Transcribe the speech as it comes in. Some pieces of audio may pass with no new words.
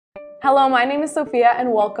Hello, my name is Sophia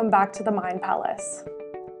and welcome back to the Mind Palace.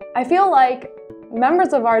 I feel like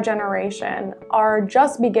members of our generation are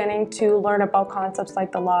just beginning to learn about concepts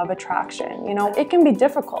like the law of attraction. You know, it can be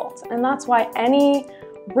difficult, and that's why any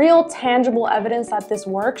real tangible evidence that this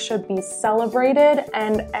works should be celebrated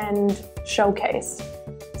and showcased.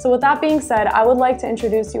 So with that being said, I would like to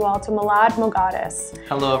introduce you all to Milad.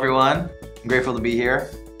 Hello everyone, I'm grateful to be here.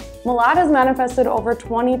 Milad has manifested over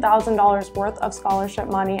 $20,000 worth of scholarship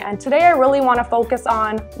money, and today I really want to focus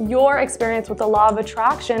on your experience with the law of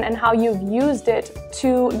attraction and how you've used it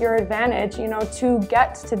to your advantage, you know, to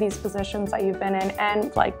get to these positions that you've been in,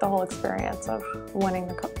 and like the whole experience of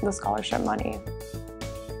winning the scholarship money.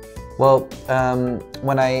 Well,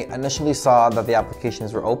 when I initially saw that the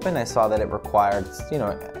applications were open, I saw that it required,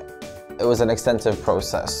 it was an extensive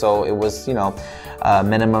process. So it was,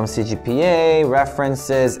 minimum CGPA,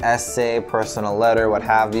 references, essay, personal letter, what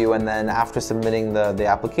have you. And then after submitting the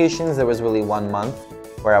applications, there was really 1 month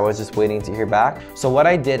where I was just waiting to hear back. So what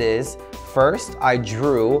I did is, first I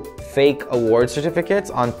drew fake award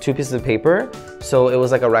certificates on 2 pieces of paper. So it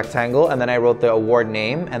was like a rectangle, and then I wrote the award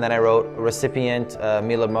name, and then I wrote recipient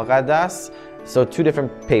Milad. So 2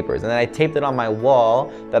 different papers, and then I taped it on my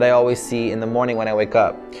wall that I always see in the morning when I wake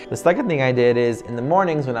up. The second thing I did is, in the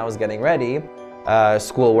mornings when I was getting ready,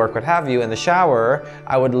 school, work, what have you, in the shower,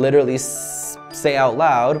 I would literally say out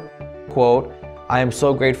loud, quote, "I am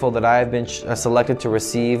so grateful that I have been selected to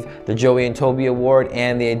receive the Joey and Toby Award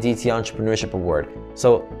and the Aditi Entrepreneurship Award."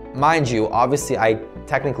 So mind you, obviously I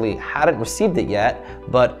technically hadn't received it yet,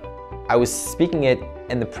 but I was speaking it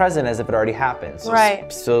in the present as if it already happened. So,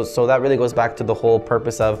 right. So that really goes back to the whole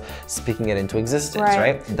purpose of speaking it into existence,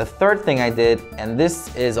 right? The third thing I did, and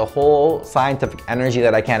this is a whole scientific energy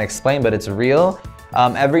that I can't explain, but it's real.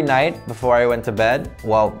 Every night before I went to bed,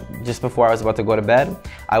 well, just before I was about to go to bed,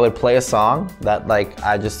 I would play a song that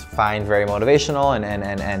I just find very motivational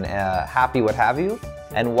and happy, what have you.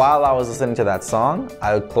 And while I was listening to that song,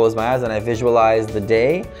 I would close my eyes and I visualized the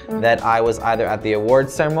day that I was either at the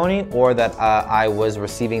awards ceremony or that I was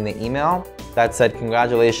receiving the email that said,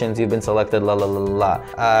 "Congratulations, you've been selected, la la la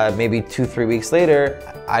la." Maybe 2-3 weeks later,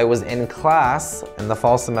 I was in class in the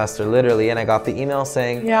fall semester, literally, and I got the email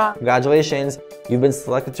saying, "Congratulations, you've been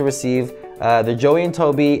selected to receive the Joey and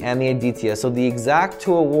Toby and the Aditya." So the exact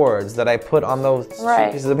 2 awards that I put on those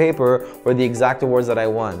 2 pieces of paper were the exact awards that I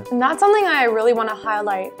won. And that's something I really want to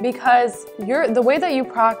highlight, because the way that you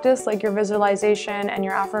practice your visualization and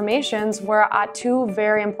your affirmations were at 2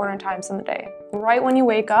 very important times in the day. Right when you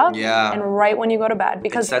wake up and right when you go to bed.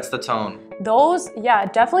 Because it sets the tone. Those,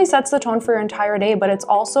 it definitely sets the tone for your entire day, but it's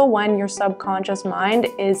also when your subconscious mind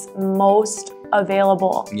is most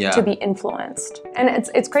available to be influenced. And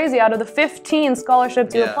it's crazy, out of the 15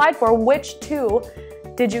 scholarships you applied for, which 2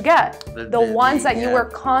 did you get? The ones that you were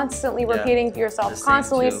constantly repeating to yourself,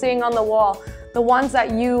 constantly seeing on the wall, the ones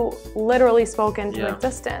that you literally spoke into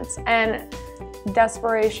existence. And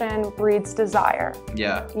desperation breeds desire.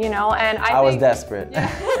 You know, and I was desperate.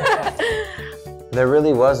 There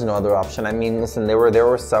really was no other option. I mean, listen, there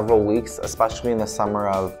were several weeks, especially in the summer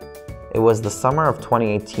of, it was the summer of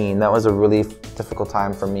 2018. That was a really difficult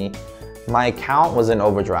time for me. My account was in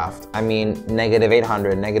overdraft. I mean,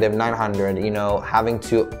 -800, -900, having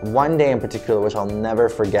to, one day in particular, which I'll never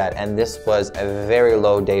forget, and this was a very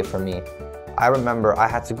low day for me. I remember I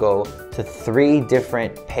had to go to 3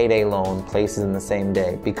 different payday loan places in the same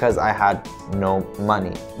day because I had no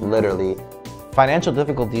money, literally. Financial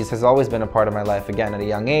difficulties has always been a part of my life. Again, at a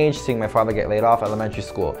young age, seeing my father get laid off elementary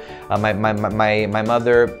school. My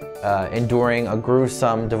mother enduring a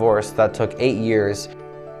gruesome divorce that took 8 years.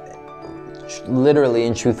 Literally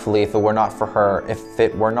and truthfully, if it were not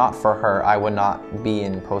for her, I would not be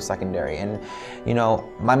in post-secondary. And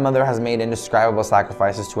my mother has made indescribable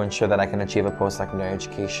sacrifices to ensure that I can achieve a post-secondary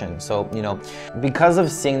education. So, because of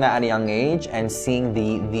seeing that at a young age and seeing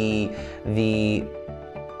the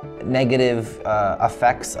negative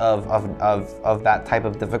effects of that type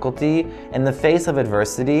of difficulty in the face of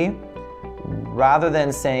adversity, rather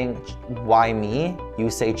than saying, "Why me?" you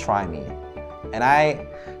say, "Try me." And I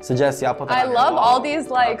suggest y'all put that on your wall. all these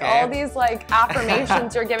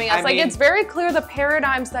affirmations you're giving us. It's very clear the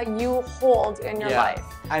paradigms that you hold in your life.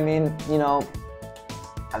 I mean,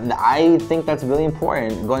 I think that's really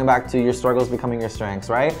important, going back to your struggles becoming your strengths,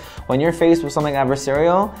 right? When you're faced with something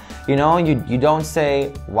adversarial, you don't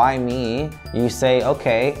say, "Why me?" You say,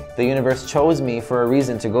 "Okay, the universe chose me for a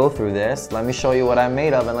reason to go through this. Let me show you what I'm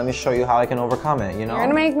made of, and let me show you how I can overcome it," You're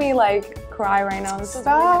gonna make me cry right now. This is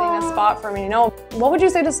really hitting a spot for me. What would you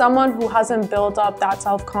say to someone who hasn't built up that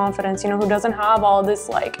self-confidence, who doesn't have all this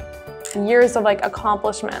years of like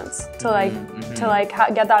accomplishments to like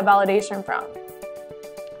get that validation from.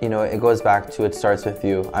 You know, it goes back to it starts with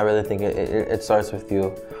you. I really think it starts with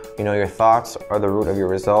you. You know, your thoughts are the root of your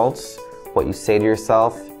results. What you say to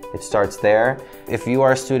yourself, it starts there. If you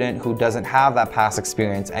are a student who doesn't have that past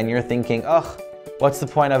experience and you're thinking, ugh, what's the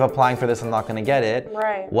point of applying for this? I'm not gonna get it.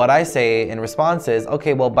 Right. What I say in response is,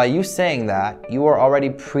 okay, well, by you saying that, you are already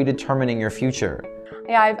predetermining your future.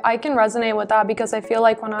 Yeah, I can resonate with that because I feel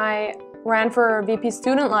like when I ran for VP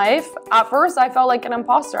Student Life, at first I felt like an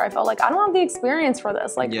imposter. I felt like I don't have the experience for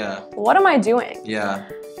this. Like, what am I doing? Yeah.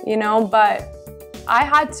 You know, but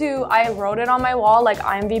I wrote it on my wall, like,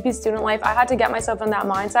 I'm VP Student Life. I had to get myself in that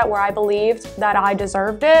mindset where I believed that I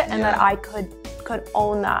deserved it and that I could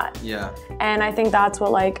own that. Yeah. And I think that's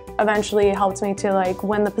what like eventually helped me to like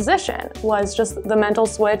win the position, was just the mental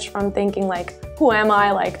switch from thinking like, who am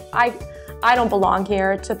I? Like, I don't belong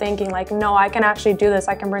here, to thinking like, no, I can actually do this.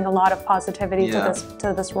 I can bring a lot of positivity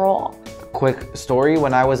to this role. Quick story,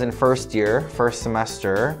 when I was in first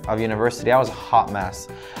semester of university, I was a hot mess.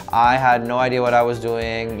 I had no idea what I was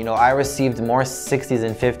doing. You know, I received more 60s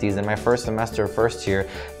and 50s in my first semester of first year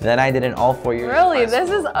than I did in all 4 years. Really? This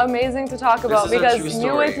is amazing to talk about because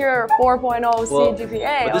you with your 4.0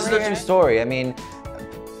 CGPA. But this is a true story. I mean,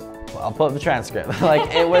 I'll put up the transcript. Like,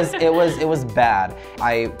 it was bad.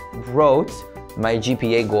 I wrote my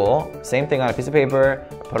GPA goal, same thing on a piece of paper,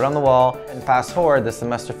 put it on the wall, and fast forward, the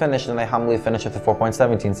semester finished, and I humbly finished with a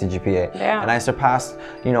 4.17 CGPA. Yeah. And I surpassed,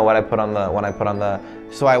 you know, what I put on the,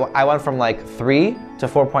 so I went from like 3 to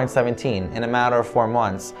 4.17 in a matter of 4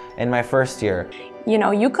 months in my first year. You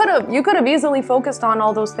know, you could have easily focused on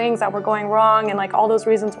all those things that were going wrong and like all those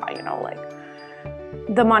reasons why, you know, like,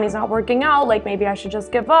 the money's not working out, like maybe I should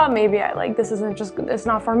just give up, maybe it's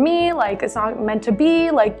not for me, like it's not meant to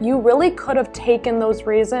be. Like, you really could have taken those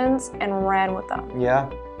reasons and ran with them. Yeah.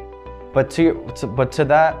 But to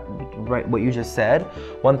that, right, what you just said,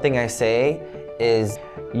 one thing I say is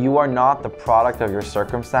you are not the product of your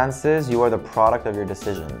circumstances, you are the product of your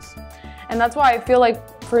decisions. And that's why I feel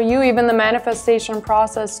like for you, even the manifestation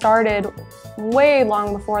process started way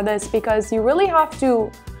long before this, because you really have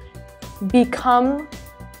to become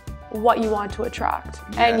what you want to attract.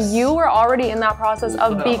 Yes. And you were already in that process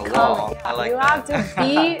of becoming. I like you that. Have to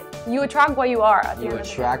be, you attract what you are at the end of the day.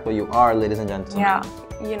 You attract what you are, ladies and gentlemen. Yeah.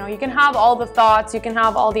 You know, you can have all the thoughts, you can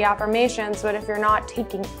have all the affirmations, but if you're not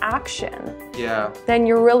taking action, then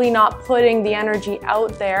you're really not putting the energy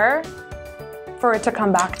out there for it to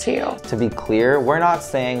come back to you. To be clear, we're not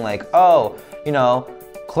saying like, oh, you know,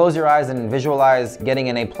 close your eyes and visualize getting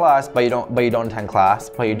an A+, but you don't attend class,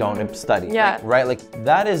 but you don't study. Yeah. Like, right? Like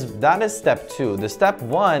that is step 2. The step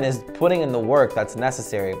 1 is putting in the work that's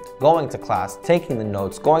necessary, going to class, taking the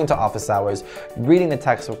notes, going to office hours, reading the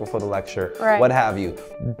textbook before the lecture, what have you.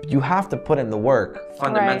 You have to put in the work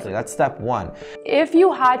fundamentally. That's step 1. If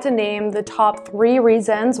you had to name the top 3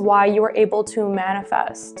 reasons why you were able to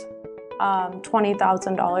manifest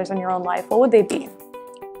 $20,000 in your own life, what would they be?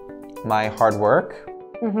 My hard work.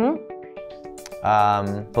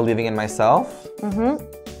 Believing in myself,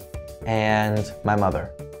 and my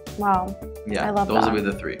mother. Wow. Yeah, I love that. Those would be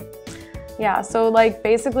the 3. Yeah, so like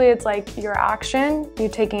basically it's like your action, you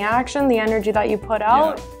taking action, the energy that you put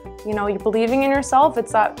out, you know, you're believing in yourself,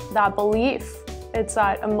 it's that belief, it's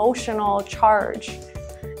that emotional charge.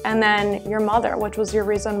 And then your mother, which was your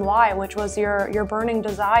reason why, which was your burning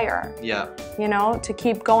desire. Yeah. You know, to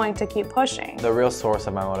keep going, to keep pushing. The real source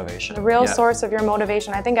of my motivation. The real source of your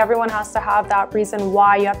motivation. I think everyone has to have that reason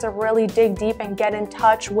why. You have to really dig deep and get in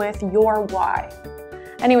touch with your why.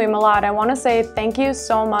 Anyway, Milad, I want to say thank you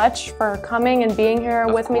so much for coming and being here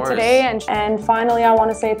with me today. And finally, I want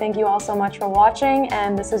to say thank you all so much for watching.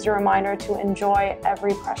 And this is your reminder to enjoy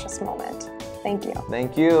every precious moment. Thank you.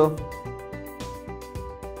 Thank you.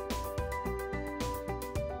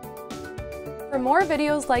 For more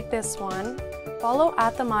videos like this one, follow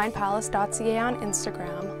 @themindpalace.ca on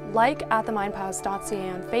Instagram, like @themindpalace.ca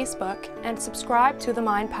on Facebook, and subscribe to the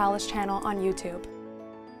Mind Palace channel on YouTube.